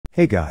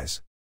Hey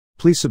guys!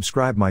 Please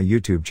subscribe my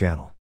YouTube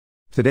channel.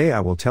 Today I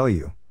will tell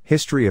you,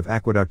 history of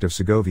Aqueduct of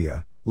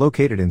Segovia,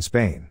 located in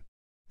Spain.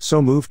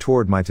 So move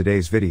toward my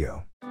today's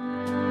video.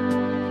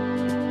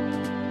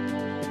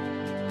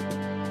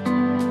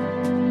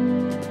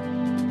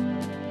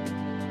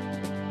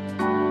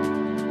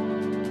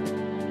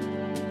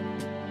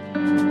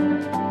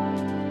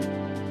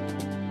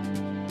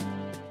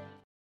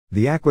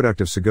 The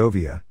Aqueduct of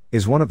Segovia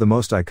is one of the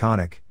most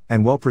iconic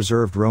and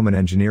well-preserved Roman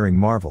engineering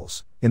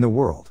marvels in the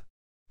world.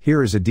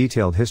 Here is a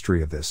detailed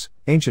history of this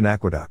ancient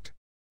aqueduct.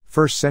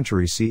 1st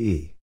century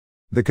CE.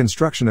 The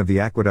construction of the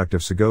Aqueduct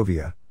of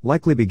Segovia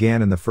likely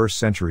began in the 1st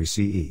century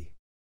CE,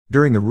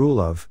 during the rule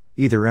of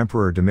either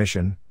Emperor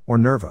Domitian or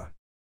Nerva.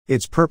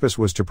 Its purpose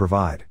was to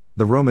provide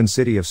the Roman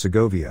city of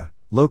Segovia,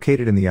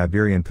 located in the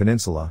Iberian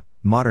Peninsula,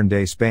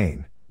 modern-day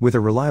Spain, with a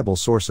reliable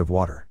source of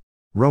water.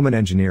 Roman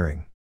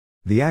engineering.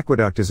 The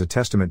aqueduct is a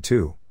testament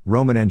to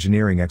Roman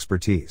engineering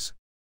expertise.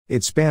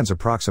 It spans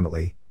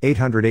approximately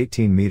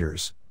 818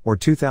 meters, or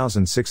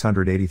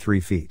 2,683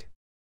 feet,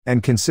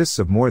 and consists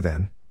of more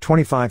than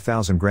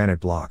 25,000 granite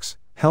blocks,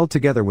 held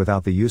together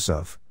without the use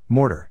of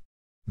mortar.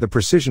 The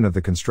precision of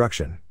the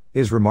construction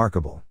is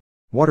remarkable.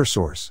 Water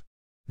source.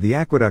 The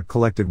aqueduct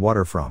collected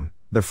water from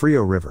the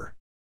Frio River,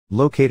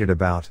 located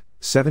about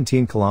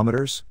 17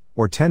 kilometers,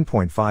 or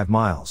 10.5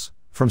 miles,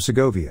 from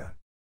Segovia.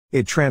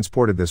 It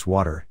transported this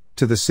water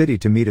to the city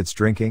to meet its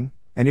drinking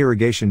and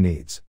irrigation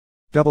needs.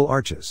 Double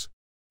arches.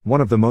 One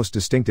of the most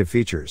distinctive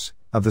features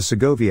of the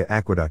Segovia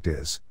aqueduct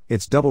is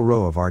its double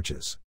row of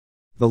arches.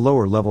 The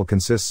lower level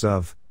consists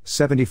of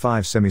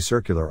 75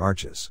 semicircular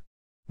arches,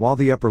 while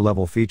the upper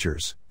level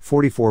features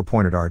 44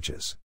 pointed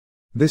arches.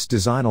 This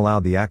design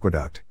allowed the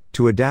aqueduct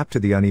to adapt to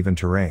the uneven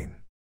terrain.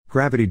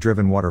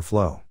 Gravity-driven water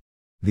flow.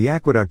 The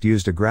aqueduct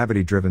used a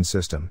gravity-driven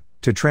system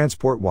to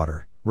transport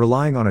water,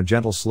 relying on a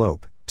gentle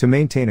slope to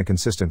maintain a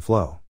consistent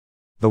flow.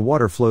 The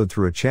water flowed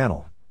through a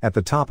channel at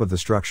the top of the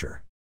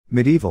structure.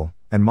 Medieval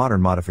and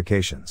modern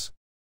modifications.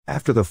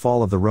 After the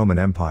fall of the Roman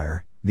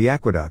Empire, the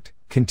aqueduct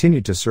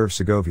continued to serve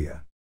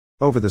Segovia.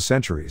 Over the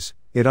centuries,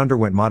 it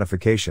underwent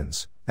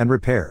modifications and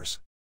repairs.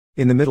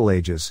 In the Middle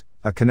Ages,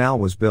 a canal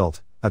was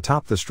built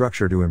atop the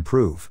structure to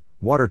improve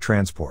water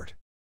transport.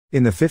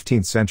 In the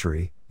 15th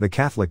century, the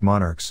Catholic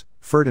monarchs,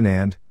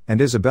 Ferdinand and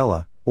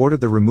Isabella,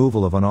 ordered the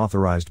removal of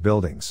unauthorized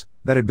buildings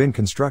that had been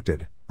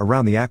constructed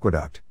around the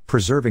aqueduct,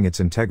 preserving its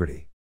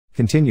integrity.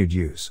 Continued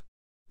use.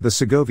 The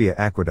Segovia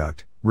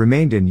aqueduct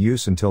remained in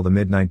use until the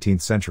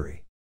mid-19th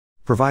century,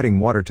 providing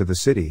water to the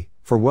city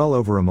for well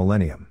over a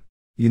millennium.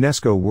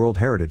 UNESCO World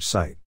Heritage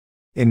Site.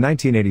 In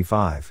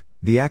 1985,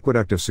 the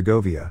Aqueduct of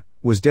Segovia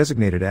was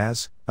designated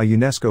as a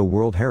UNESCO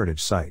World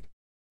Heritage Site,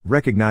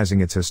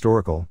 recognizing its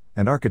historical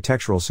and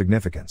architectural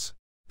significance.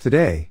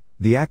 Today,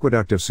 the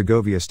Aqueduct of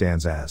Segovia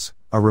stands as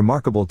a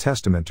remarkable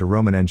testament to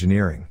Roman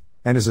engineering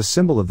and is a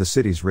symbol of the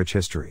city's rich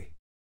history.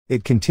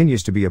 It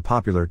continues to be a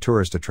popular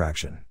tourist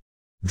attraction,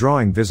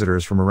 drawing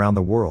visitors from around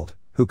the world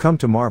who come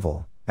to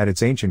marvel at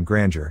its ancient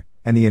grandeur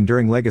and the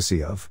enduring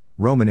legacy of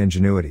Roman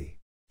ingenuity.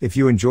 If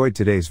you enjoyed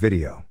today's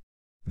video,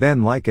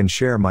 then like and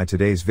share my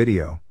today's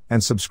video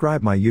and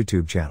subscribe my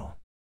YouTube channel.